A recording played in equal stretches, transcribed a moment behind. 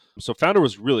So founder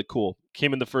was really cool.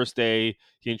 Came in the first day.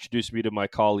 He introduced me to my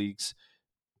colleagues.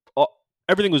 Oh,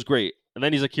 everything was great. And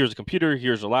then he's like, here's a computer,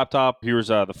 here's a laptop, here's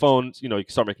the phone. You can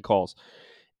start making calls.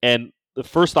 And the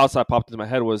first thoughts that popped into my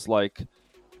head was like,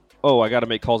 oh, I got to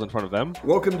make calls in front of them.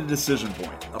 Welcome to Decision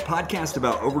Point, a podcast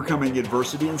about overcoming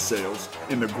adversity in sales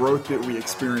and the growth that we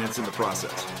experience in the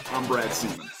process. I'm Brad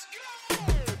Siemens.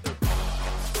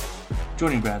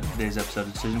 Joining Brad for today's episode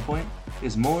of Decision Point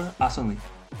is Mor Assouline.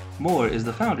 Mor is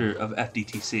the founder of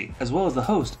FDTC, as well as the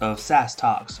host of SaaS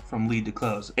Talks from Lead to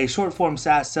Close, a short-form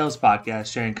SaaS sales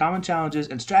podcast sharing common challenges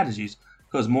and strategies to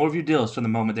close more of your deals from the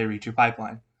moment they reach your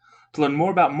pipeline. To learn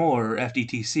more about Mor or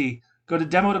FDTC, go to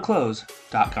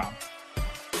demotoclose.com.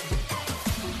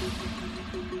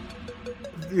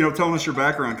 Telling us your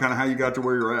background, kind of how you got to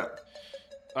where you're at.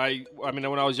 I mean,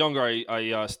 when I was younger,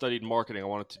 I studied marketing. I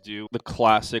wanted to do the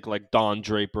classic, like, Don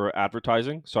Draper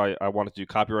advertising. So I wanted to do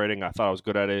copywriting. I thought I was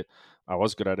good at it. I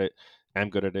was good at it. I'm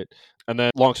good at it. And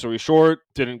then, long story short,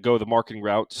 didn't go the marketing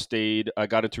route. I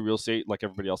got into real estate like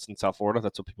everybody else in South Florida.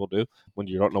 That's what people do when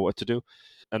you don't know what to do.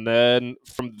 And then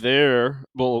from there,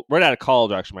 right out of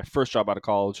college, actually, my first job out of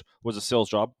college was a sales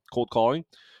job, cold calling.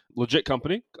 Legit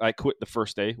company. I quit the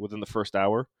first day. Within the first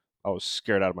hour, I was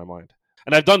scared out of my mind.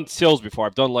 And I've done sales before.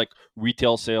 I've done like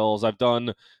retail sales. I've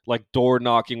done like door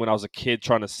knocking when I was a kid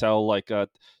trying to sell like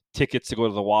tickets to go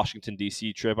to the Washington,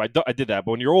 D.C. trip. I did that.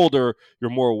 But when you're older, you're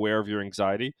more aware of your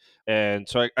anxiety. And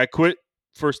so I quit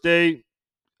first day,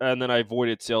 and then I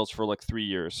avoided sales for like 3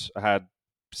 years. I had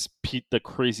the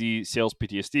crazy sales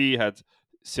PTSD, had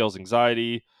sales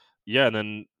anxiety. Yeah, and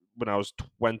then when I was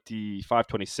 25,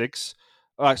 26,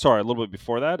 a little bit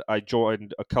before that, I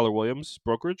joined a Keller Williams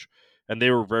brokerage. And they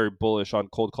were very bullish on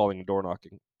cold calling and door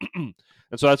knocking. And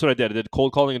so that's what I did. I did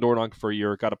cold calling and door knocking for a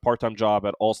year, got a part-time job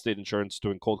at Allstate Insurance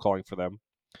doing cold calling for them.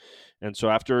 And so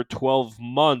after 12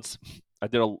 months, I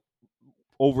did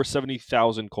over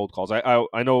 70,000 cold calls.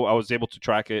 I know I was able to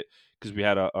track it because we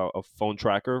had a phone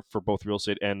tracker for both real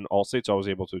estate and Allstate, so I was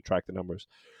able to track the numbers.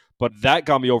 But that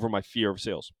got me over my fear of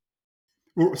sales.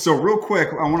 So real quick,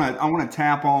 I want to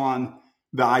tap on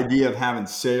the idea of having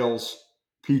sales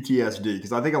PTSD,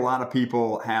 because I think a lot of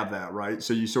people have that, right?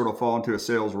 So you sort of fall into a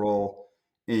sales role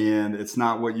and it's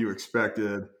not what you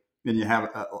expected and you have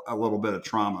a little bit of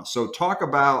trauma. So talk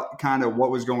about kind of what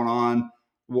was going on,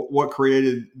 what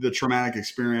created the traumatic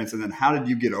experience, and then how did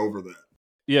you get over that?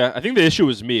 Yeah, I think the issue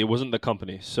was me. It wasn't the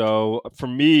company. So for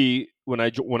me, when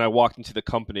I walked into the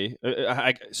company,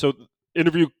 so the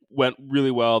interview went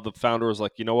really well. The founder was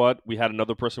like, you know what? We had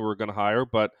another person we were going to hire,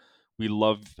 but we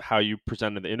love how you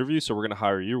presented the interview, so we're going to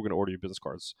hire you. We're going to order your business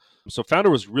cards. So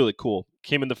founder was really cool.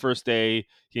 Came in the first day.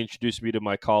 He introduced me to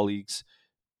my colleagues.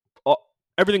 Oh,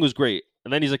 everything was great.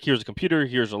 And then he's like, here's a computer,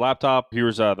 here's a laptop,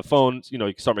 here's the phone. You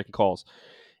can start making calls.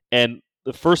 And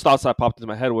the first thoughts that popped into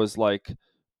my head was like,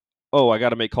 oh, I got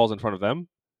to make calls in front of them.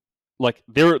 Like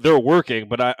they're working,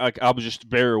 but I was just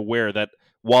very aware that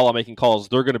while I'm making calls,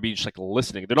 they're going to be just like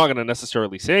listening. They're not going to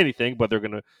necessarily say anything, but they're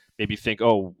going to maybe think,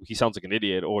 oh, he sounds like an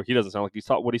idiot, or he doesn't sound like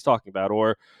what he's talking about.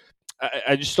 Or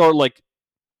I just started like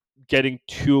getting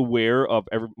too aware of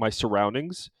my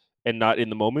surroundings and not in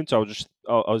the moment. So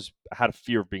I had a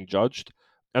fear of being judged.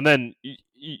 And then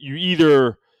you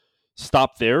either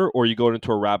stop there or you go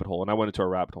into a rabbit hole. And I went into a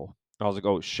rabbit hole. I was like,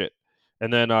 oh shit.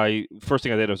 And then first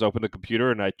thing I did was open the computer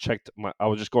and I checked I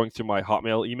was just going through my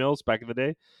Hotmail emails back in the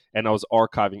day, and I was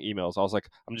archiving emails. I was like,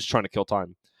 I'm just trying to kill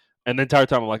time. And the entire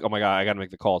time I'm like, oh my God, I got to make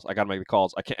the calls. I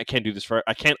can't do this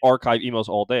I can't archive emails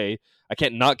all day. I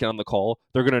can't not get on the call.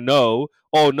 They're going to know,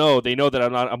 oh no, they know that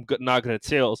I'm not good at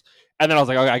sales. And then I was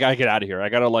like, okay, I got to get out of here. I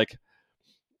got to like,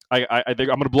 I think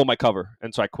I'm going to blow my cover.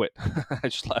 And so I quit. I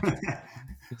just left.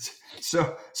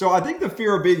 So I think the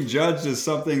fear of being judged is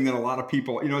something that a lot of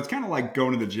people, it's kind of like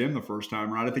going to the gym the first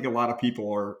time, right? I think a lot of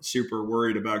people are super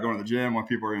worried about going to the gym, what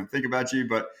people are going to think about you.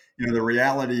 But, the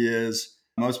reality is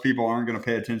most people aren't going to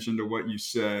pay attention to what you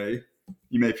say.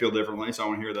 You may feel differently, so I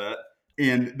want to hear that.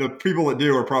 And the people that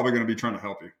do are probably going to be trying to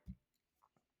help you.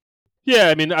 Yeah,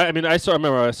 I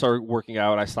remember I started working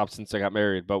out. I stopped since I got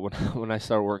married, but when I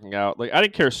started working out, like I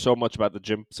didn't care so much about the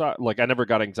gym. So, like I never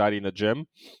got anxiety in the gym,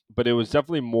 but it was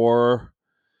definitely more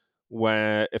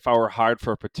if I were hired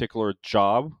for a particular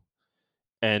job,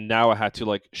 and now I had to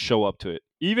like show up to it.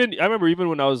 I remember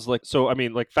when I was like,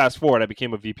 fast forward, I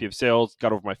became a VP of sales,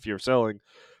 got over my fear of selling.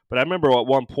 But I remember at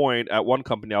one point at one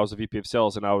company, I was a VP of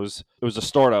sales, and it was a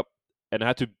startup. And I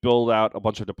had to build out a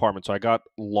bunch of departments. So I got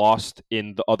lost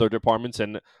in the other departments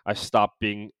and I stopped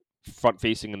being front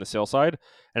facing in the sales side.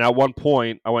 And at one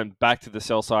point, I went back to the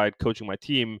sales side coaching my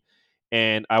team,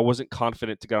 and I wasn't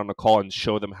confident to get on a call and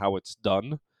show them how it's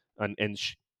done and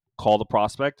call the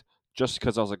prospect just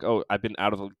because I was like, oh, I've been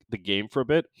out of the game for a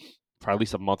bit, for at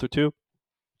least a month or two.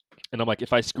 And I'm like,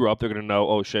 if I screw up, they're going to know,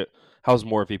 oh shit, how's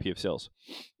Mor VP of sales?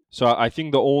 So I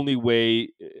think the only way,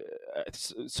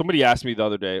 somebody asked me the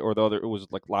other day, or it was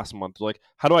like last month, like,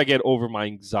 how do I get over my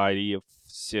anxiety of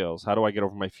sales? How do I get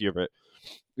over my fear of it?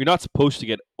 You're not supposed to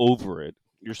get over it.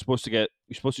 You're supposed to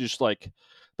just like,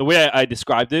 the way I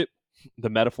described it, the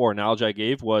metaphor analogy I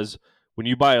gave was when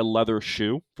you buy a leather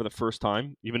shoe for the first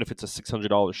time, even if it's a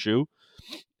 $600 shoe,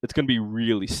 it's going to be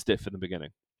really stiff in the beginning.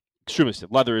 Extremely stiff.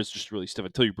 Leather is just really stiff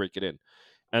until you break it in.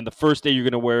 And the first day you're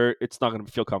going to wear it, it's not going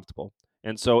to feel comfortable.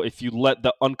 And so if you let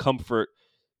the uncomfort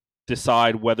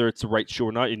decide whether it's the right shoe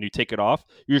or not, and you take it off,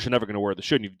 you're just never going to wear the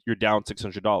shoe, and you're down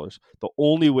 $600. The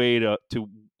only way to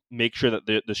make sure that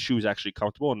the shoe is actually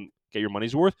comfortable and get your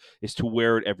money's worth is to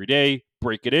wear it every day,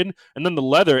 break it in, and then the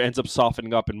leather ends up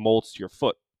softening up and molds to your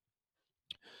foot.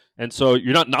 And so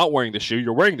you're not wearing the shoe,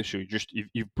 you're wearing the shoe.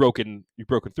 You've broken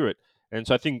through it. And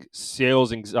so I think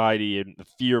sales anxiety and the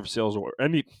fear of sales, or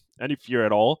any fear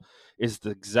at all, is the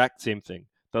exact same thing.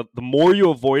 The more you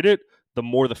avoid it, the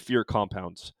more the fear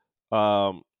compounds.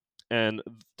 And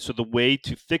so the way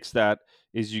to fix that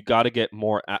is you got to get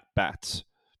more at bats.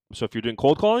 So if you're doing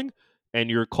cold calling and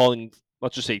you're calling,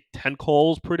 let's just say 10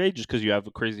 calls per day just because you have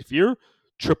a crazy fear,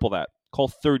 triple that. Call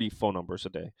 30 phone numbers a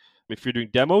day. If you're doing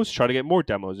demos, try to get more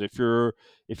demos. If you're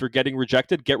getting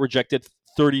rejected, get rejected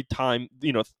 30 times,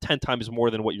 10 times more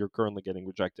than what you're currently getting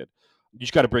rejected. You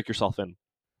just got to break yourself in.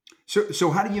 So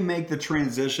how do you make the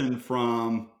transition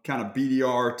from kind of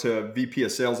BDR to VP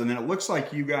of sales? And then it looks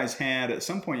like you guys had, at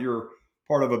some point, you're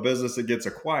part of a business that gets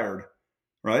acquired,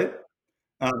 right?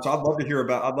 So I'd love to hear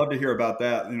about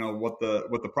that. What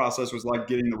the process was like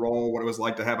getting the role, what it was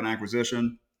like to have an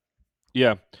acquisition.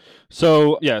 Yeah.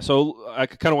 So I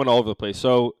kind of went all over the place.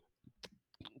 So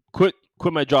quit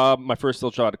my job, my first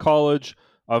sales job out of college.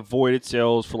 Avoided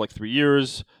sales for like 3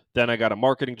 years. Then I got a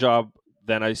marketing job.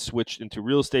 Then I switched into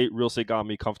real estate. Real estate got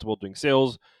me comfortable doing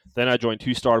sales. Then I joined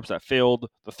 2 startups that failed.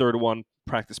 The third one,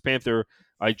 Practice Panther,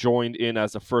 I joined in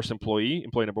as the first employee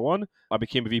number 1. I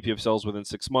became a VP of sales within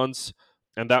 6 months.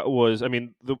 And that was, I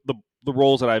mean, the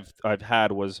roles that I've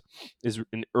had is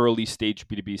in early stage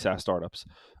B2B SaaS startups.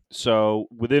 So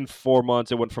within 4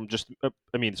 months, it went from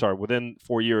within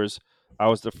 4 years, I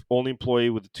was the only employee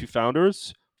with the 2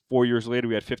 founders. 4 years later,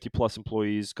 we had 50 plus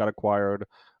employees, got acquired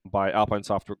by Alpine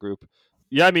Software Group.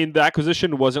 Yeah, I mean, the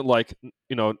acquisition wasn't like,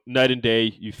 night and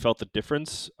day. You felt the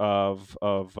difference of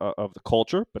the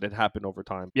culture, but it happened over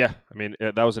time. Yeah, I mean,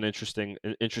 that was an interesting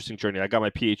journey. I got my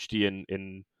PhD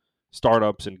in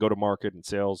startups and go to market and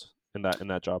sales in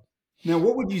that job. Now,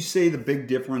 what would you say the big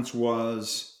difference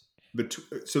was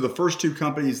so the first 2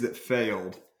 companies that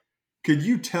failed? Could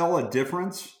you tell a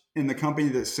difference in the company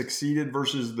that succeeded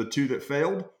versus the 2 that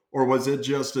failed, or was it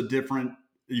just a different?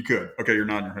 You could. Okay, you're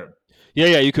nodding your head.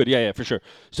 Yeah, you could. Yeah, for sure.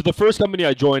 So the first company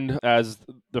I joined as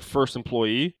the first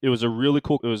employee, it was it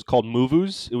was called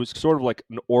Movoos. It was sort of like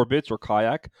an Orbitz or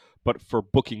Kayak, but for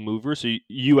booking movers. So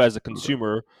you as a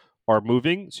consumer are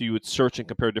moving, so you would search and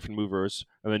compare different movers,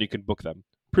 and then you can book them.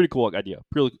 Pretty cool idea.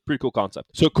 Pretty cool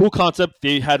concept. So cool concept.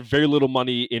 They had very little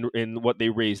money in what they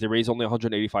raised. They raised only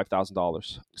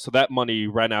 $185,000. So that money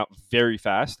ran out very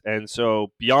fast. And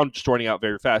so beyond just running out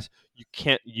very fast, you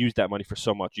can't use that money for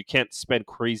so much. You can't spend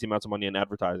crazy amounts of money on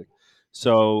advertising.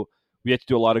 So we had to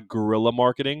do a lot of guerrilla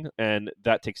marketing, and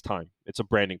that takes time. It's a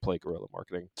branding play, guerrilla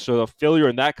marketing. So the failure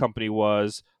in that company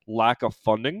was lack of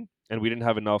funding, and we didn't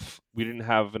have enough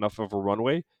of a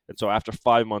runway. And so after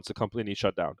 5 months, the company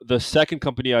shut down. The second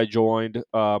company I joined,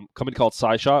 company called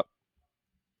SciShot.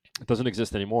 It doesn't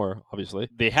exist anymore, obviously.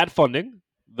 They had funding.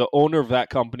 The owner of that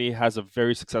company has a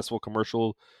very successful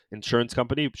commercial insurance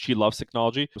company. She loves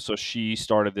technology. So she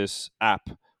started this app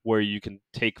where you can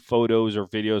take photos or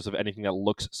videos of anything that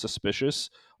looks suspicious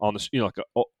on the, like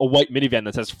a white minivan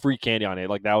that says free candy on it.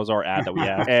 Like that was our ad that we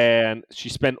had. And she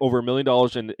spent over $1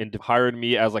 million in hiring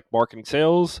me as like marketing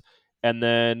sales. And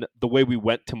then the way we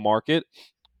went to market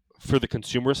for the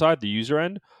consumer side, the user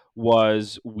end,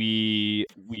 was we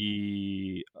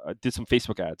did some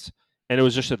Facebook ads, and it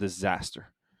was just a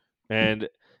disaster. And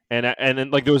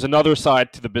then like there was another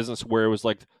side to the business where it was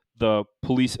like the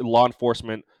police and law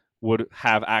enforcement would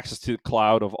have access to the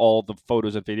cloud of all the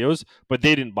photos and videos, but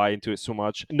they didn't buy into it so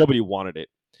much. Nobody wanted it,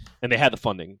 and they had the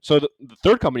funding. So the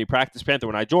third company, Practice Panther,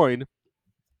 when I joined,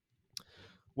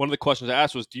 one of the questions I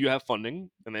asked was, do you have funding?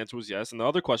 And the answer was yes. And the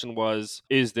other question was,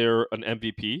 is there an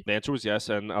MVP? The answer was yes.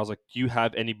 And I was like, do you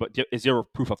have any, but is there a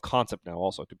proof of concept now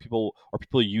also? Are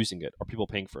people using it? Are people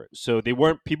paying for it? So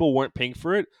people weren't paying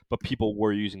for it, but people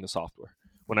were using the software.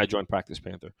 when I joined Practice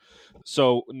Panther.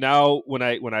 So now when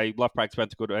I left Practice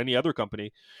Panther to go to any other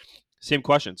company, same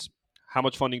questions. How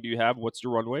much funding do you have? What's the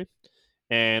runway?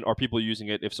 And are people using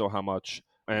it? If so, how much?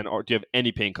 And do you have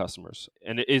any paying customers?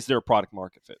 And is there a product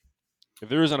market fit? If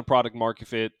there isn't a product market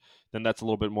fit, then that's a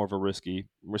little bit more of a risky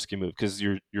move because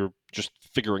you're just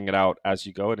figuring it out as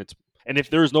you go. And if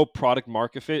there is no product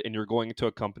market fit and you're going into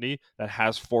a company that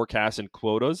has forecasts and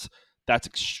quotas, that's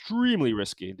extremely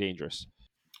risky and dangerous.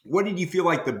 What did you feel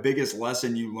like the biggest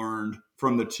lesson you learned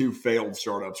from the 2 failed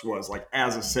startups was, like,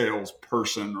 as a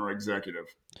salesperson or executive?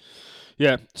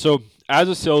 Yeah. So as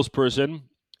a salesperson,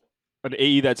 an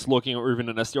AE that's looking, or even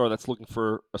an SDR that's looking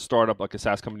for a startup like a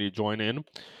SaaS company to join in,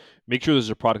 make sure there's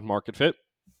a product market fit.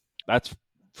 That's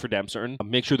for damn certain.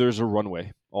 Make sure there's a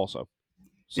runway also.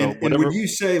 So and would you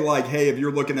say, like, hey, if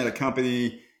you're looking at a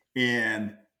company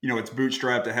and, it's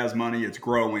bootstrapped, it has money, it's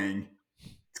growing,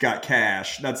 it's got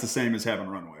cash, that's the same as having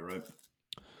runway, right?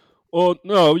 Well,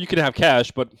 no, you can have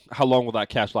cash, but how long will that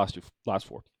cash last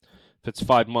for? If it's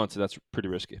 5 months, that's pretty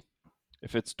risky.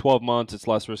 If it's 12 months, it's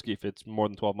less risky. If it's more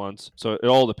than 12 months, so it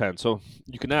all depends. So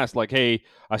you can ask, like, hey,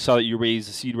 I saw that you raised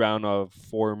a seed round of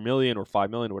 4 million or 5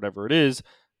 million, or whatever it is.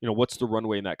 What's the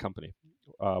runway in that company?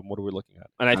 What are we looking at?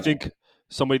 And I think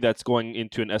somebody that's going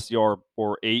into an SDR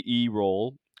or AE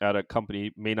role at a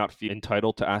company may not feel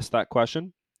entitled to ask that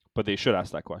question, but they should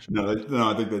ask that question. No,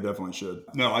 I think they definitely should.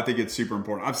 No, I think it's super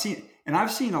important. I've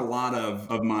seen a lot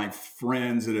of my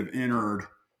friends that have entered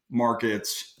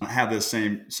markets have this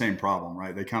same problem,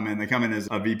 right? They come in as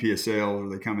a VP of sales, or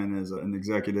they come in as an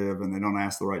executive, and they don't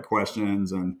ask the right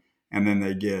questions, and then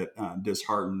they get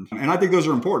disheartened. And I think those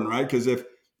are important, right? Because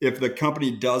if the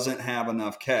company doesn't have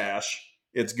enough cash,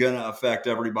 it's going to affect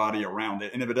everybody around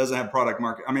it. And if it doesn't have product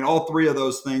market, I mean, all 3 of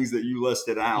those things that you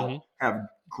listed out have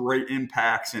great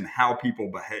impacts in how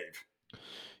people behave.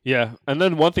 Yeah, and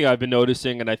then one thing I've been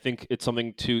noticing, and I think it's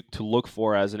something to look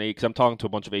for as an A, because I'm talking to a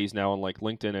bunch of A's now on like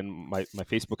LinkedIn and my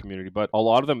Facebook community, but a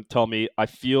lot of them tell me I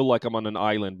feel like I'm on an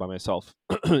island by myself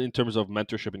in terms of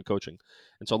mentorship and coaching.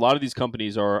 And so a lot of these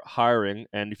companies are hiring,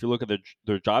 and if you look at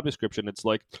their job description, it's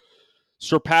like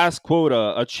surpass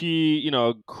quota, achieve,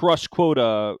 crush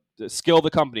quota, scale the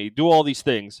company, do all these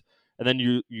things. And then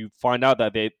you find out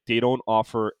that they don't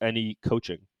offer any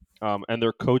coaching. And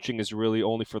their coaching is really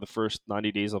only for the first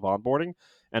 90 days of onboarding.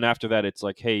 And after that, it's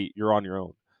like, hey, you're on your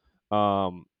own.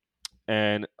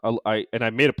 And I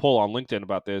made a poll on LinkedIn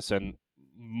about this, and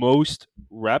most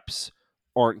reps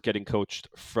aren't getting coached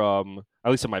from,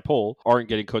 at least in my poll, aren't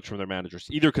getting coached from their managers,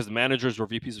 either because the managers or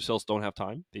VPs of sales don't have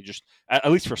time. They just, at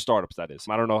least for startups, that is.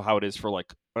 I don't know how it is for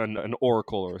like an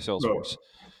Oracle or a Salesforce.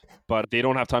 But they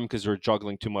don't have time because they're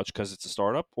juggling too much because it's a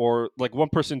startup. Or like one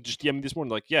person just DM'd me this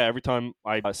morning, like, yeah, every time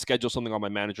I schedule something on my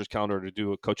manager's calendar to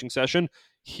do a coaching session,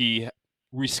 he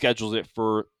reschedules it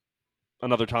for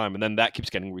another time, and then that keeps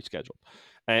getting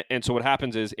rescheduled. And so what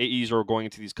happens is AEs are going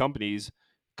into these companies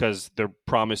because they're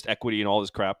promised equity and all this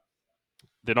crap.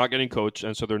 They're not getting coached,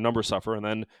 and so their numbers suffer, and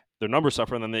then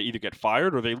they either get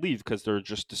fired or they leave because they're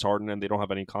just disheartened and they don't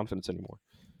have any confidence anymore.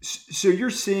 So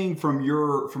you're seeing from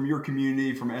your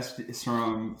community, from AEs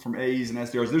and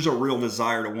SDRs, there's a real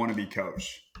desire to want to be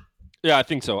coached. Yeah, I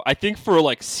think so. I think for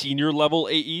like senior level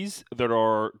AEs that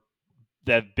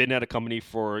have been at a company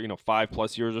for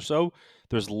 5+ years or so,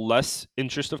 there's less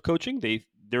interest of coaching.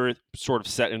 They're sort of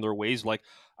set in their ways. Like,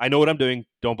 I know what I'm doing.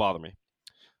 Don't bother me.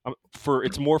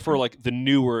 It's more for like the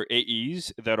newer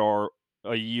AEs that are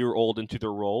a year old into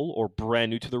their role, or brand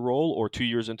new to the role, or 2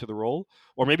 years into the role,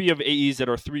 or maybe you have AEs that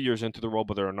are 3 years into the role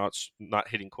but they're not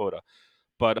hitting quota.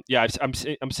 But yeah, I'm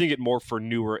seeing it more for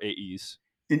newer AEs.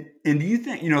 And do you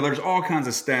think, there's all kinds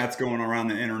of stats going around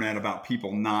the internet about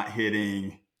people not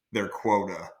hitting their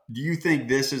quota? Do you think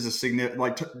this is a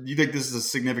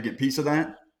significant piece of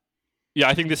that? Yeah,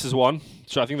 I think this is one.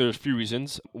 So I think there's a few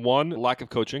reasons. One, lack of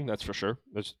coaching, that's for sure.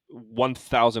 That's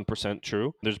 1,000%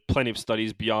 true. There's plenty of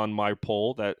studies beyond my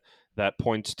poll that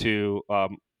points to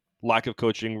lack of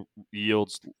coaching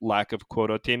yields lack of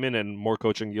quota attainment, and more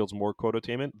coaching yields more quota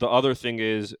attainment. The other thing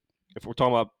is, if we're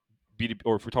talking about B2B,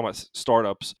 or if we're talking about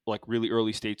startups, like really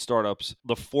early stage startups,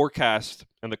 the forecast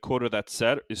and the quota that's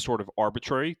set is sort of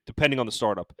arbitrary depending on the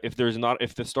startup. If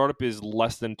the startup is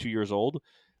less than 2 years old,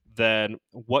 then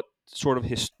what sort of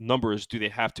numbers do they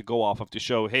have to go off of to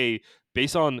show, hey,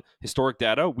 based on historic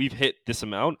data, we've hit this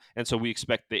amount, and so we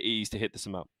expect the AEs to hit this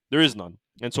amount? There is none.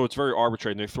 And so it's very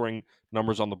arbitrary, and they're throwing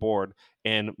numbers on the board.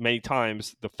 And many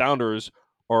times the founders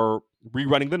are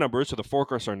rerunning the numbers, so the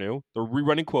forecasts are new. They're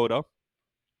rerunning quota,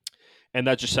 and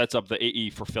that just sets up the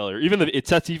AE for failure. It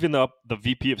sets up the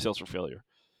VP of sales for failure,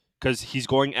 because he's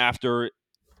going after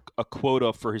a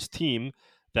quota for his team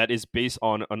that is based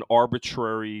on an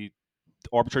arbitrary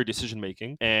decision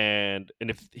making, and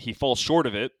if he falls short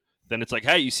of it, then it's like,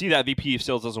 hey, you see that VP of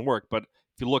sales doesn't work. But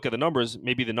if you look at the numbers,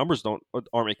 maybe the numbers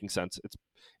aren't making sense.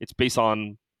 It's based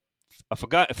on a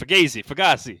Fugazi. It's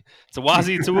a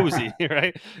Wazi, it's a Woozy,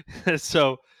 right?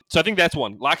 so I think that's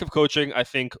one. Lack of coaching, I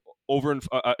think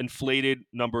inflated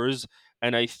numbers,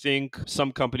 and I think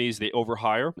some companies, they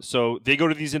overhire. So they go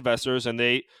to these investors and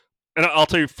I'll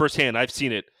tell you firsthand, I've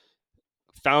seen it.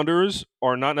 Founders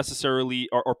are not necessarily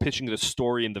are pitching the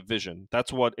story and the vision.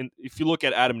 That's what, if you look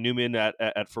at Adam Newman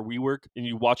at For WeWork and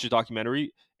you watch his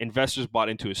documentary, investors bought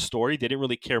into his story. They didn't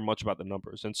really care much about the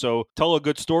numbers. And so tell a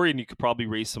good story and you could probably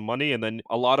raise some money. And then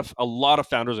a lot of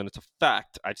founders, and it's a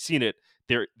fact, I've seen it,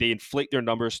 they inflate their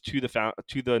numbers to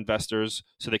the investors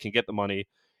so they can get the money.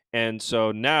 And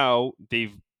so now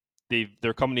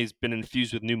their company's been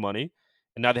infused with new money,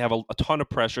 and now they have a ton of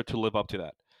pressure to live up to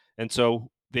that. And so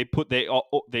they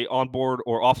onboard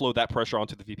or offload that pressure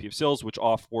onto the VP of sales, which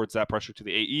offboards that pressure to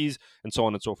the AEs, and so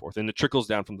on and so forth. And it trickles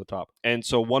down from the top. And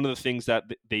so one of the things that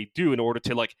they do in order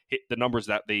to like hit the numbers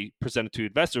that they presented to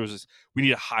investors is we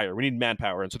need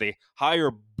manpower. And so they hire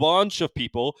a bunch of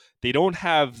people. They don't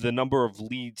have the number of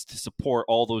leads to support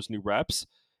all those new reps.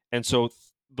 And so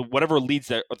whatever leads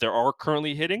that there are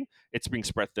currently hitting, it's being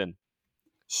spread thin.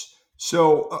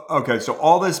 So, okay. So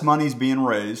all this money's being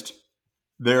raised.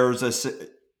 There's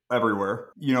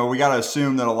everywhere. We got to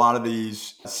assume that a lot of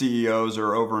these CEOs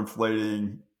are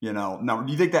overinflating, Now,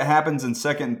 do you think that happens in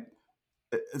second?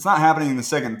 It's not happening in the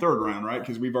second and third round, right?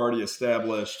 Because we've already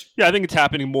established. Yeah, I think it's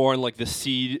happening more in like the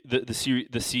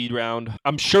seed round.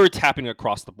 I'm sure it's happening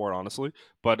across the board, honestly,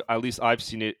 but at least I've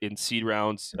seen it in seed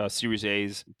rounds, Series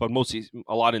A's, but mostly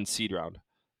a lot in seed round.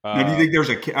 Now, do you think there's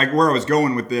where I was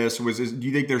going with this do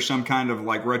you think there's some kind of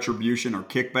like retribution or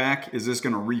kickback? Is this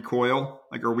going to recoil?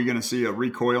 Like, are we going to see a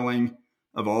recoiling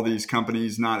of all these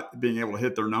companies not being able to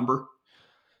hit their number?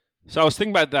 So I was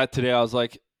thinking about that today. I was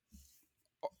like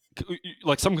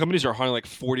some companies are hiring like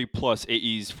 40 plus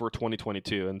AEs for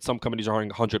 2022, and some companies are hiring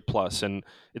 100 plus, and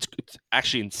it's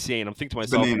actually insane. I'm thinking to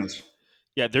myself, bananas.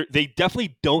 Yeah, they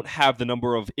definitely don't have the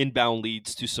number of inbound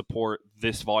leads to support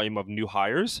this volume of new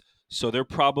hires. So they're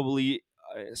probably,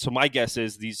 so my guess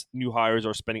is these new hires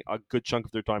are spending a good chunk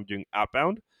of their time doing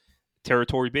outbound,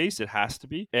 territory based. It has to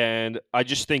be. And I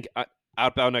just think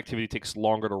outbound activity takes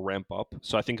longer to ramp up.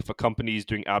 So I think if a company is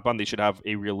doing outbound, they should have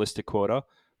a realistic quota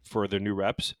for their new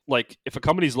reps. Like if a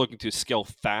company is looking to scale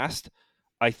fast,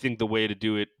 I think the way to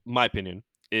do it, my opinion,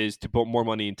 is to put more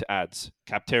money into ads,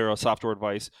 Capterra, software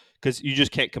advice, because you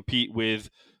just can't compete with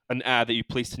an ad that you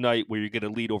place tonight where you get a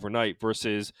lead overnight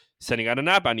versus sending out an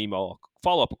outbound email,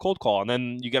 follow up, a cold call, and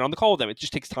then you get on the call with them. It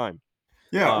just takes time.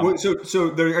 Yeah.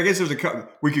 So there, I guess there's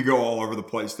we could go all over the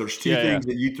place. There's two things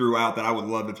that you threw out that I would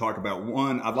love to talk about.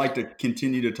 One, I'd like to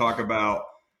continue to talk about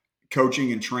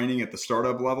coaching and training at the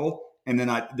startup level. And then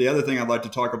the other thing I'd like to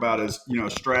talk about is,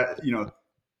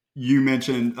 you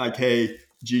mentioned like, hey,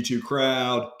 G2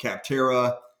 Crowd,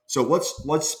 Capterra. So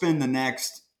let's spend the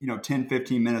next, 10,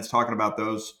 15 minutes talking about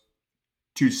those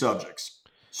two subjects.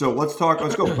 So let's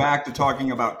go back to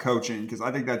talking about coaching, because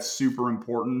I think that's super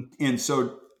important. And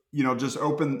so,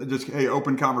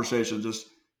 open conversation. Just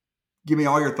give me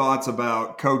all your thoughts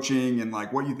about coaching and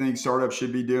like what you think startups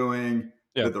should be doing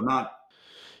that they're not.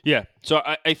 Yeah. So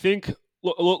I think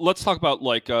let's talk about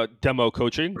like demo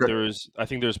coaching. Okay. I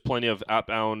think there's plenty of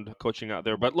outbound coaching out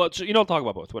there, but let's talk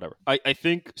about both. Whatever. I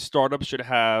think startups should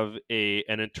have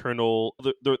an internal.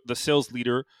 The sales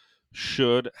leader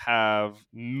should have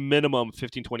minimum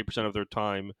 15-20% of their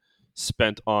time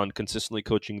spent on consistently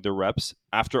coaching their reps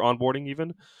after onboarding.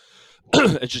 Even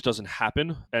it just doesn't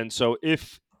happen, and so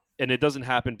it doesn't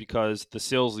happen because the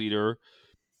sales leader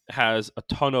has a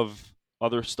ton of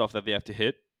other stuff that they have to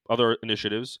hit, other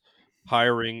initiatives,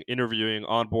 hiring, interviewing,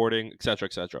 onboarding, etc.,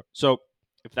 etc. So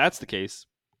if that's the case,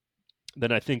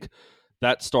 then I think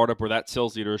that startup or that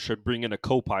sales leader should bring in a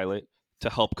co-pilot to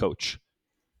help coach.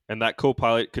 And that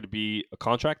co-pilot could be a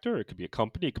contractor, it could be a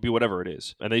company, it could be whatever it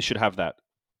is. And they should have that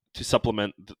to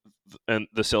supplement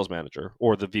the sales manager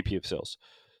or the VP of sales.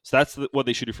 So that's what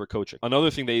they should do for coaching. Another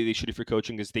thing they should do for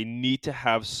coaching is they need to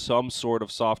have some sort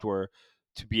of software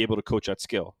to be able to coach at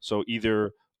scale. So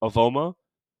either Avoma,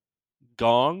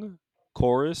 Gong,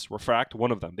 Chorus, Refract,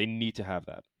 one of them. They need to have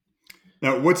that.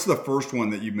 Now, what's the first one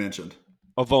that you mentioned?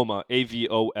 Avoma,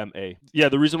 Avoma. Yeah,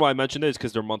 the reason why I mentioned it is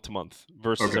because they're month to month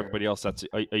versus everybody else that's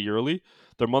a yearly.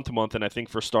 They're month to month, and I think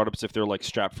for startups, if they're like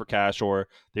strapped for cash or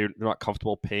they're not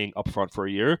comfortable paying upfront for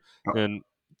a year, then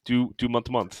do month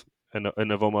to month. And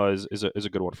Avoma is a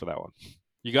good one for that one.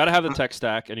 You got to have the tech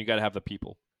stack, and you got to have the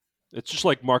people. It's just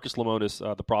like Marcus Lemonis,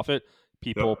 the Prophet.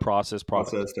 People, process,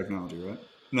 product. Process, technology, right?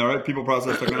 No, right? People,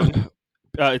 process, technology.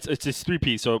 It's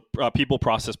 3P. So people,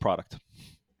 process, product.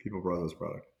 People, process,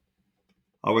 product.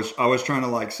 I was trying to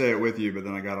like say it with you, but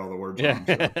then I got all the words Yeah. wrong.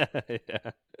 So.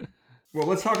 Yeah. Well,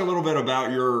 let's talk a little bit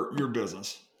about your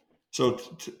business. So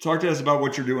talk to us about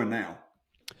what you're doing now.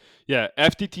 Yeah,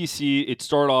 FDTC, it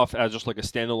started off as just like a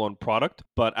standalone product,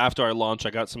 but after I launched, I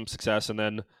got some success, and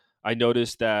then I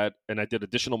noticed that, and I did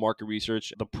additional market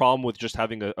research. The problem with just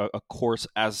having a course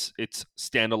as its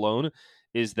standalone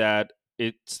is that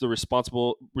it's the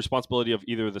responsibility of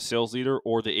either the sales leader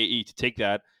or the AE to take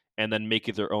that and then make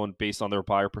it their own based on their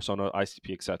buyer persona,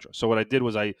 ICP, etc. So what I did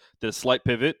was I did a slight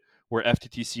pivot where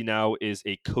FDTC now is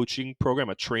a coaching program,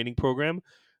 a training program,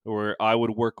 where I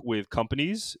would work with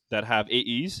companies that have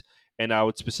AEs, and I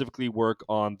would specifically work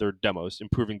on their demos,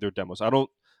 improving their demos. I don't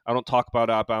talk about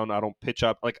outbound. I don't pitch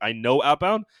up. Like, I know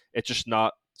outbound. It's just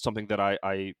not something that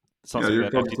it's not something You're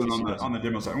that focusing FDTC does. on the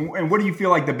demo side. And what do you feel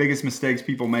like the biggest mistakes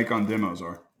people make on demos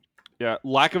are? Yeah,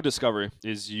 lack of discovery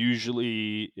is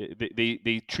usually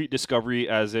they treat discovery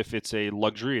as if it's a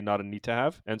luxury and not a need to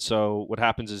have. And so what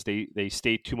happens is they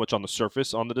stay too much on the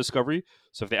surface on the discovery.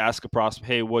 So if they ask a prospect,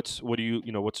 "Hey, what's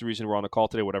the reason we're on the call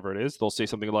today?" Whatever it is, they'll say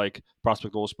something like,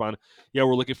 prospect will respond, "Yeah,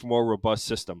 we're looking for a more robust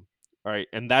system." All right,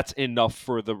 and that's enough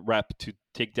for the rep to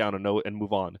take down a note and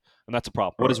move on. And that's a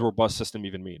problem. What does robust system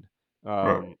even mean?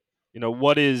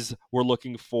 What is we're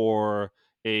looking for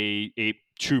a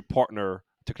true partner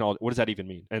technology? What does that even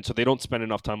mean? And so they don't spend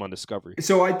enough time on discovery.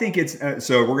 So I think it's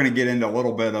so we're going to get into a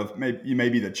little bit of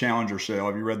maybe the Challenger sale.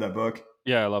 Have you read that book?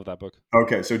 Yeah, I love that book.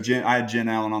 Okay, so I had Jen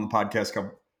Allen on the podcast a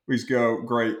couple weeks ago.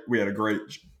 Great, we had a great,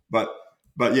 but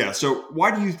yeah. So why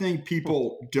do you think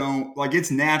people don't like? It's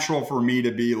natural for me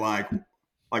to be like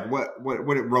what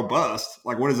robust?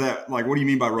 Like what is that? Like what do you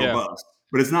mean by robust? Yeah.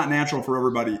 But it's not natural for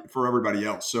everybody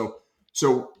else.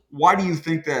 So why do you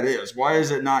think that is? Why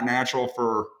is it not natural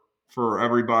for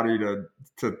everybody to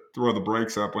throw the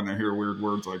brakes up when they hear weird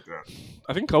words like that?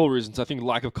 I think a couple of reasons. I think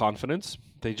lack of confidence.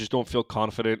 They just don't feel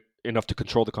confident enough to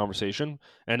control the conversation.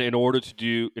 And in order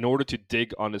to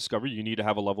dig on discovery, you need to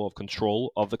have a level of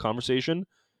control of the conversation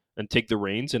and take the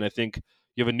reins. And I think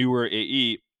you have a newer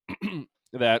AE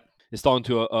that is talking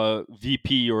to a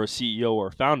VP or a CEO or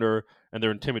a founder, and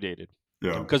they're intimidated.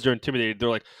 Yeah. And because they're intimidated, they're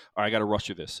like, "All right, I got to rush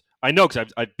through this." I know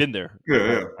because I've been there.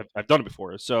 Yeah. I've done it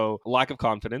before. So lack of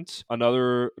confidence.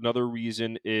 Another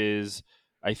reason is,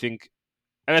 I think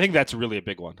that's really a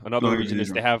big one. Another reason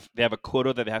is they have a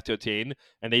quota that they have to attain,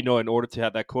 and they know in order to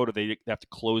have that quota, they have to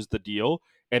close the deal,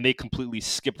 and they completely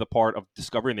skip the part of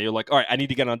discovery, and they're like, "All right, I need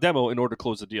to get on demo in order to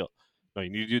close the deal." No, you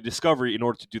need to do discovery in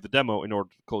order to do the demo in order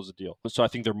to close the deal. So I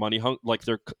think they're money hung, like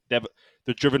they're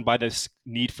driven by this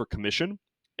need for commission,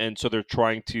 and so they're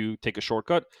trying to take a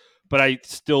shortcut. But I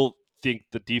still think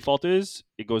the default is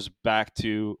it goes back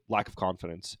to lack of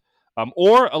confidence,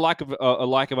 or a lack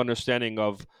of understanding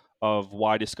of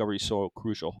why discovery is so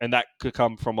crucial, and that could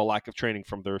come from a lack of training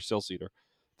from their sales leader.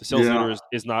 The sales leader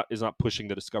is not pushing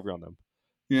the discovery on them.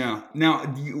 Yeah. Now,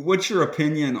 what's your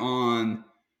opinion on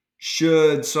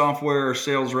should software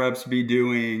sales reps be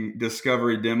doing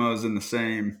discovery demos in the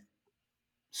same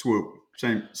swoop,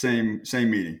 same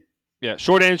meeting? Yeah,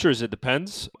 short answer is it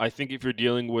depends. I think if you're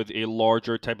dealing with a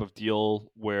larger type of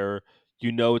deal where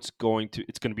it's going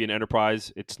to be an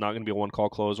enterprise, it's not going to be a one call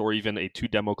close or even a 2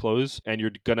 demo close, and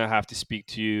you're going to have to speak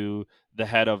to the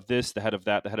head of this, the head of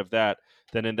that, the head of that,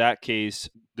 then in that case,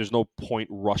 there's no point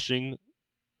rushing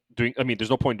there's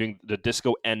no point doing the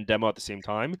disco and demo at the same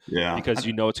time, because it's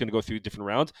going to go through different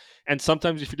rounds. And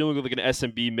sometimes if you're dealing with like an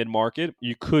SMB mid-market,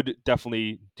 you could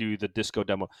definitely do the disco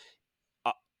demo.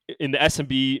 In the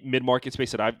SMB mid-market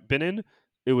space that I've been in,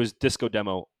 it was disco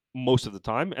demo most of the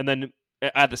time, and then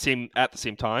at the same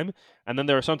time. And then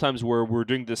there are some times where we're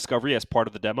doing discovery as part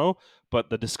of the demo, but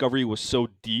the discovery was so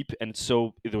deep and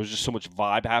there was just so much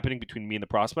vibe happening between me and the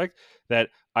prospect that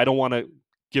I don't want to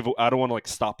like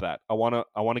stop that. I want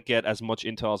to get as much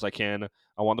intel as I can.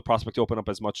 I want the prospect to open up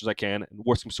as much as I can. And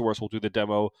worst comes to worst, we'll do the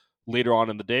demo later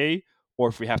on in the day, or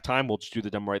if we have time, we'll just do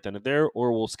the demo right then and there,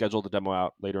 or we'll schedule the demo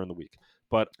out later in the week.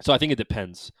 But so I think it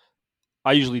depends.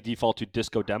 I usually default to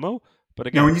disco demo, but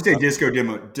again, now when you say disco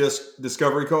demo,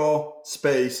 discovery call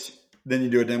space, then you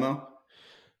do a demo.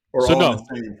 Or so no,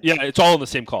 yeah, it's all in the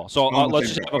same call. So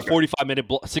let's just have a 45-minute,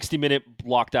 60-minute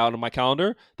blocked out on my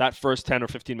calendar. That first 10 or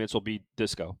 15 minutes will be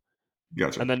disco.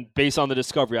 Gotcha. And then based on the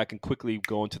discovery, I can quickly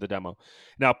go into the demo.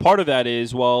 Now, part of that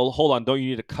is, well, hold on, don't you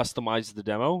need to customize the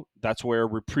demo? That's where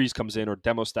Reprise comes in, or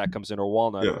Demo Stack comes in, or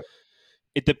Walnut. Yeah.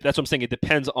 That's what I'm saying. It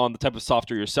depends on the type of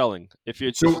software you're selling. If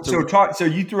you're so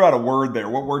you threw out a word there.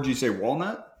 What word did you say?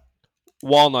 Walnut?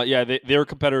 Walnut, yeah, they're a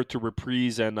competitor to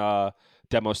Reprise and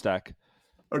Demo Stack.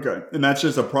 Okay. And that's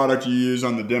just a product you use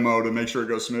on the demo to make sure it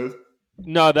goes smooth?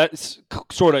 No, that's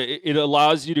sort of it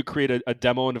allows you to create a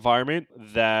demo environment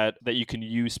that you can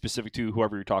use specific to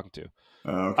whoever you're talking to.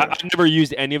 Okay. I've never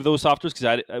used any of those softwares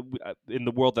because in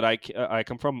the world that I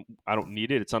come from, I don't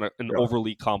need it. It's not an Got it.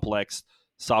 overly complex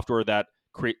software that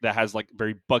has like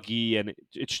very buggy and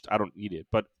I don't need it.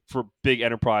 But for big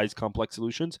enterprise complex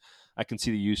solutions, I can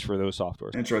see the use for those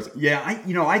softwares. Interesting. Yeah,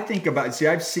 I think about, see,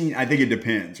 I think it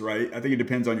depends, right? I think it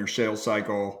depends on your sales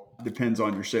cycle, depends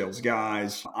on your sales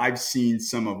guys. I've seen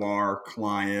some of our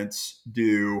clients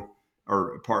do,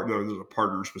 or those are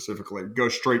partners specifically, go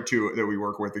straight to it that we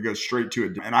work with. It goes straight to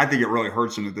it. And I think it really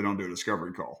hurts them if they don't do a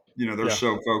discovery call. They're Yeah.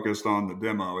 so focused on the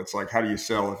demo. It's like, how do you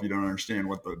sell if you don't understand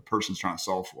what the person's trying to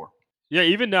solve for? Yeah,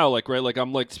 even now, like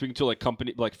I'm like speaking to like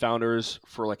company like founders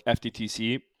for like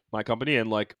FDTC, my company, and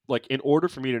like in order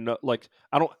for me to know, like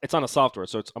it's not a software,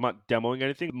 so I'm not demoing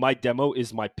anything. My demo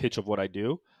is my pitch of what I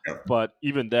do, Yeah. but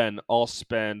even then, I'll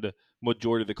spend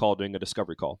majority of the call doing a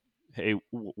discovery call. Hey,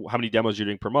 how many demos you're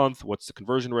doing per month? What's the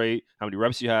conversion rate? How many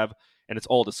reps you have? And it's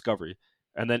all discovery.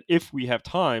 And then if we have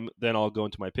time, then I'll go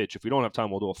into my pitch. If we don't have time,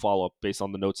 we'll do a follow up based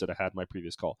on the notes that I had in my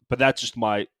previous call. But that's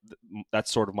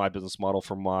sort of my business model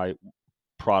for my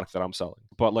product that I'm selling.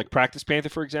 But like Practice Panther,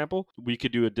 for example, we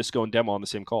could do a disco and demo on the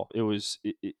same call.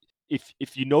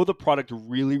 If you know the product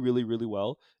really, really, really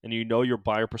well, and you know your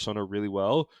buyer persona really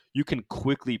well, you can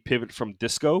quickly pivot from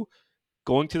disco,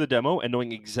 going to the demo, and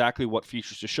knowing exactly what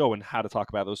features to show and how to talk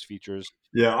about those features.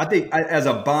 Yeah, I think as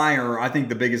a buyer, I think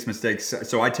the biggest mistake.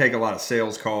 So I take a lot of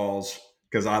sales calls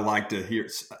because I like to hear.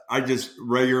 I just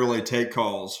regularly take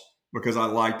calls because I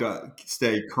like to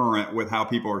stay current with how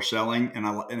people are selling,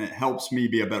 and it helps me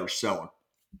be a better seller.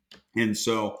 And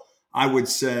so I would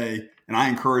say, and I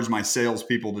encourage my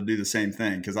salespeople to do the same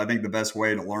thing because I think the best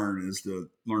way to learn is to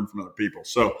learn from other people.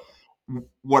 So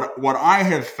what I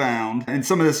have found, and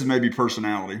some of this is maybe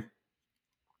personality,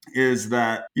 is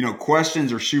that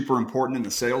questions are super important in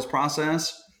the sales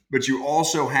process, but you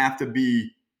also have to be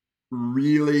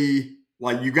really,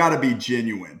 like, you got to be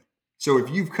genuine. So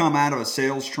if you've come out of a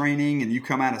sales training and you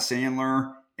come out of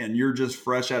Sandler and you're just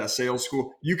fresh out of sales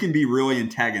school, you can be really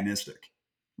antagonistic.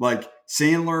 Like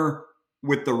Sandler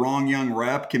with the wrong young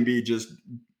rep can be just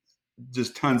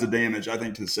tons of damage, I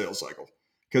think, to the sales cycle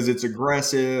because it's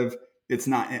aggressive. It's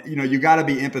not, you got to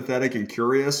be empathetic and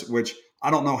curious, which I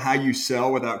don't know how you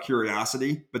sell without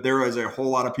curiosity, but there is a whole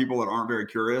lot of people that aren't very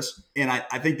curious. And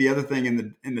I think the other thing in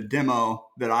the demo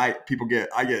that I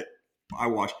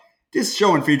watch, just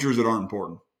showing features that aren't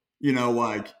important,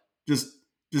 like just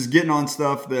getting on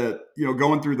stuff that,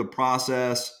 going through the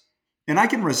process. And I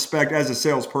can respect, as a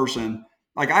salesperson,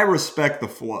 like I respect the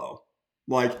flow.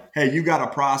 Like, hey, you got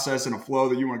a process and a flow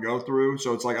that you want to go through.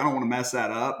 So it's like, I don't want to mess that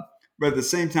up. But at the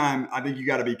same time, I think you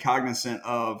got to be cognizant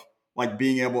of, like,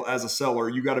 being able, as a seller,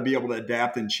 you got to be able to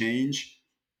adapt and change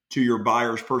to your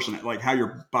buyer's person, like how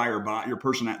your your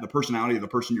person, the personality of the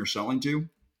person you're selling to.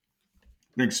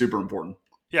 I think super important.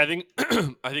 Yeah, I think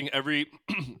I think every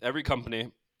every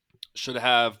company should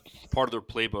have part of their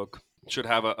playbook should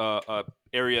have a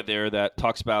area there that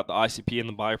talks about the ICP and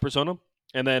the buyer persona.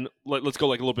 And then let's go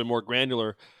like a little bit more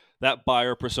granular. That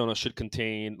buyer persona should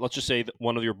contain, let's just say that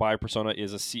one of your buyer persona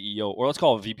is a CEO, or let's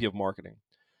call it a VP of marketing.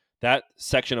 That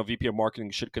section of VP of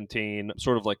marketing should contain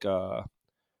sort of like a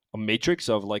matrix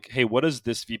of like, hey, what is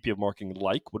this VP of marketing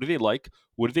like? What do they like?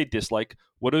 What do they dislike?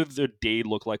 What does their day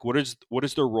look like? What is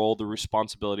their role, their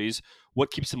responsibilities? What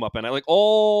keeps them up? And I like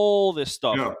all this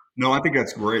stuff. Yeah. No, I think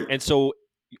that's great. And so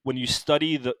when you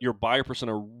study your buyer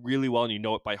persona really well and you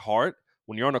know it by heart,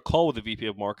 when you're on a call with the VP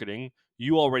of marketing,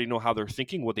 you already know how they're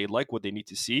thinking, what they like, what they need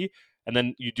to see. And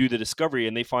then you do the discovery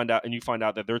and you find out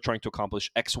that they're trying to accomplish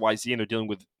X, Y, Z, and they're dealing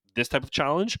with this type of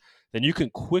challenge. Then you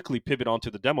can quickly pivot onto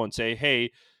the demo and say,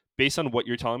 hey, based on what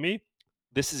you're telling me,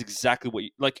 this is exactly what you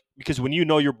like. Because when you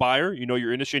know your buyer, you know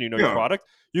your industry, and you know your product,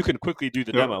 you can quickly do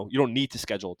the demo. You don't need to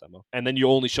schedule a demo. And then you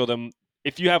only show them,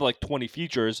 if you have like 20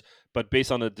 features, but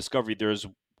based on the discovery, there's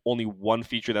only one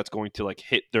feature that's going to like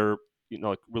hit their,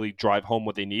 like really drive home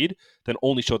what they need, then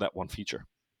only show that one feature.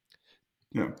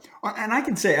 Yeah. And I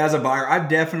can say, as a buyer, I've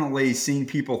definitely seen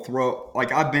people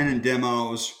I've been in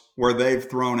demos where they've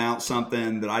thrown out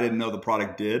something that I didn't know the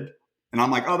product did. And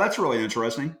I'm like, oh, that's really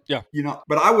interesting. Yeah.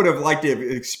 But I would have liked to have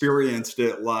experienced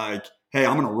it like, hey,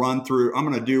 I'm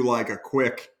going to do like a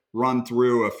quick run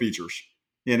through of features.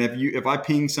 And if I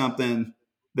ping something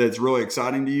that's really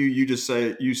exciting to you, you just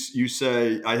say you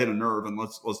say I hit a nerve and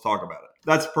let's talk about it.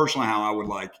 That's personally how I would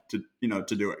like to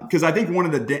do it, because I think one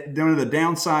of the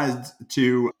downsides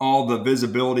to all the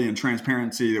visibility and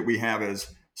transparency that we have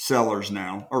as sellers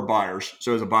now, or buyers.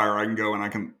 So as a buyer, I can go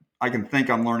and I can think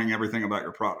I'm learning everything about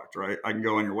your product, right? I can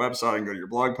go on your website, I can go to your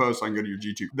blog post, I can go to your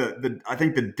G2. I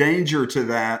think the danger to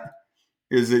that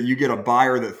is that you get a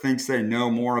buyer that thinks they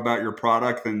know more about your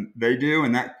product than they do.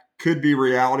 And that could be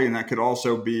reality. And that could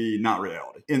also be not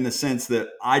reality, in the sense that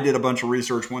I did a bunch of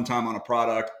research one time on a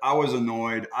product. I was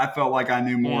annoyed. I felt like I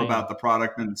knew more about the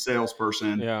product than the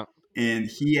salesperson. Yeah. And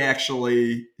he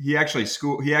actually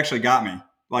got me.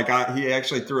 Like he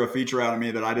actually threw a feature out of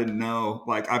me that I didn't know.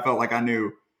 Like I felt like I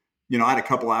knew, I had a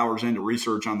couple hours into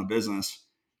research on the business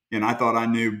and I thought I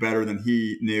knew better than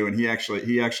he knew. And he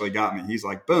actually got me. He's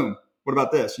like, boom. What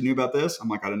about this? You knew about this? I'm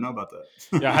like, I didn't know about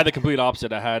that. Yeah, I had the complete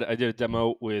opposite. I did a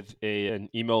demo with an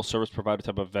email service provider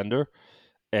type of vendor,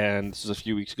 and this was a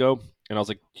few weeks ago. And I was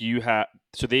like, "Do you have?"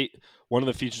 So one of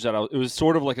the features it was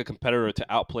sort of like a competitor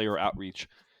to Outplay or Outreach,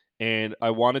 and I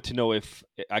wanted to know if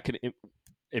I could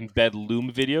embed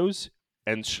Loom videos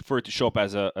and for it to show up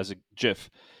as a GIF.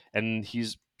 And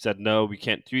he's said, "No, we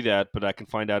can't do that, but I can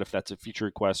find out if that's a feature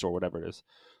request or whatever it is."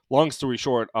 Long story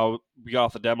short, we got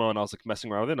off the demo and I was like messing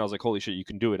around with it. And I was like, "Holy shit, you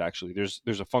can do it! Actually,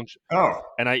 there's a function." Oh,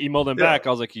 and I emailed him back. I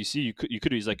was like, "You see, you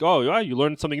could." He's like, "Oh, yeah, you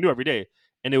learn something new every day."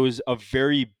 And it was a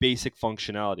very basic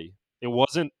functionality. It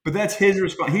wasn't. But that's his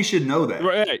response. He should know that.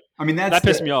 Right. I mean, that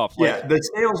pissed me off. Yeah, the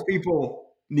salespeople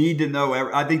need to know.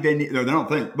 I think they need. No, they don't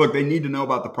think. Look, they need to know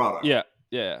about the product. Yeah.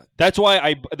 That's why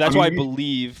I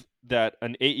believe that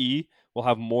an AE will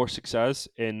have more success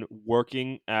in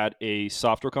working at a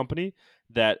software company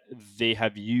that they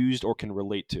have used or can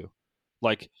relate to.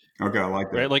 Like, okay, I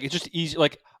like that. Right? Like, it's just easy.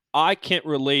 Like, I can't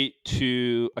relate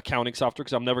to accounting software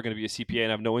because I'm never going to be a CPA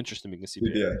and I have no interest in being a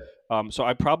CPA. Yeah. So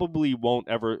I probably won't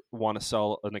ever want to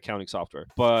sell an accounting software.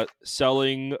 But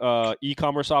selling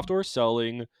e-commerce software,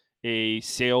 selling a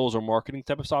sales or marketing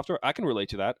type of software, I can relate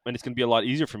to that, and it's going to be a lot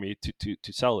easier for me to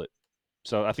sell it.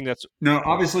 So I think that's no.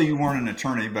 Obviously, you weren't an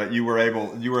attorney, but you were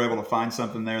able to find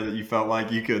something there that you felt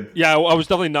like you could. Yeah, I was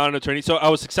definitely not an attorney, so I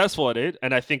was successful at it,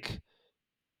 and I think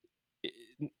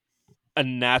a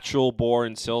natural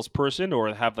born salesperson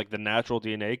or have like the natural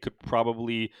DNA could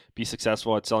probably be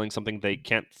successful at selling something they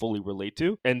can't fully relate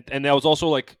to. And that was also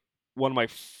like one of my,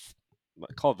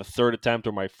 I call it the third attempt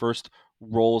or my first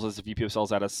roles as a VP of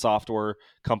sales at a software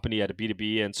company at a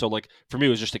B2B. And so like for me, it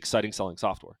was just exciting selling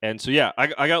software. And so, yeah,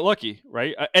 I got lucky,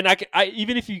 right? And I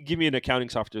even if you give me an accounting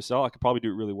software to sell, I could probably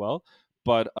do it really well.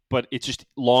 But it's just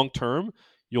long term,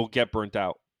 you'll get burnt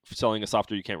out selling a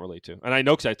software you can't relate to. And I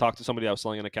know because I talked to somebody that was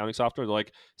selling an accounting software. They're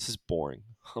like, "This is boring."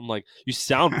 I'm like, "You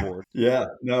sound bored." Yeah,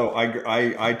 no,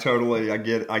 I totally, I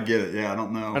get it. Yeah, I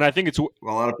don't know. And I think it's a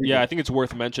lot of people. Yeah, I think it's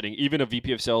worth mentioning. Even a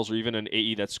VP of sales or even an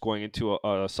AE that's going into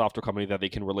a software company that they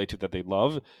can relate to, that they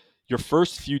love, your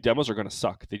first few demos are going to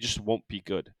suck. They just won't be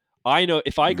good. I know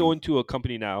if I go into a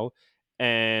company now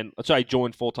and let's say I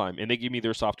join full time and they give me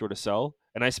their software to sell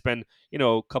and I spend,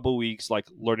 a couple of weeks like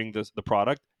learning the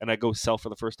product and I go sell for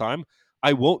the first time,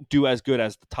 I won't do as good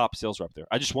as the top sales rep there.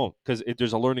 I just won't because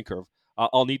there's a learning curve.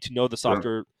 I'll need to know the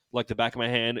software like the back of my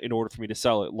hand in order for me to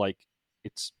sell it like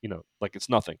it's, like it's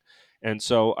nothing. And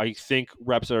so I think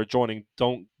reps that are joining,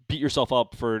 don't beat yourself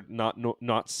up for not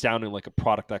sounding like a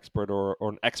product expert or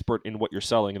an expert in what you're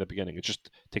selling in the beginning. It just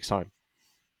takes time.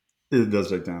 It does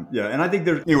take time. Yeah. And I think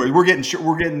we're getting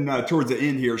towards the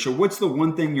end here. So what's the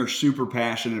one thing you're super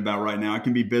passionate about right now? It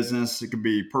can be business. It can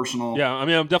be personal. Yeah. I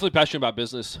mean, I'm definitely passionate about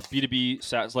business, B2B,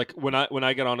 SaaS. Like when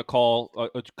I get on a call,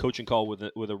 a coaching call with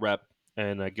a rep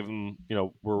and I give them,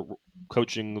 we're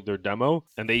coaching their demo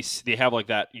and they have like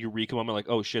that eureka moment, like,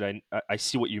 oh shit, I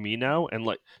see what you mean now. And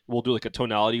like, we'll do like a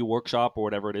tonality workshop or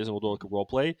whatever it is. And we'll do like a role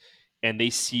play and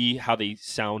they see how they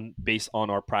sound based on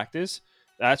our practice.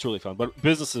 That's really fun. But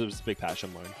business is a big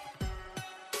passion of mine.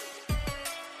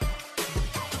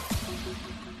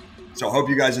 So I hope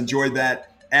you guys enjoyed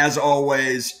that. As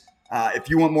always,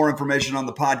 if you want more information on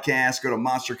the podcast, go to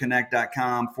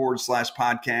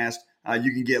monsterconnect.com/podcast.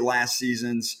 You can get last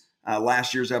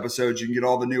year's episodes. You can get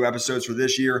all the new episodes for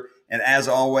this year. And as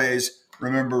always,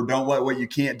 remember, don't let what you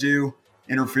can't do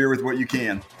interfere with what you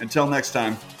can. Until next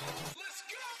time.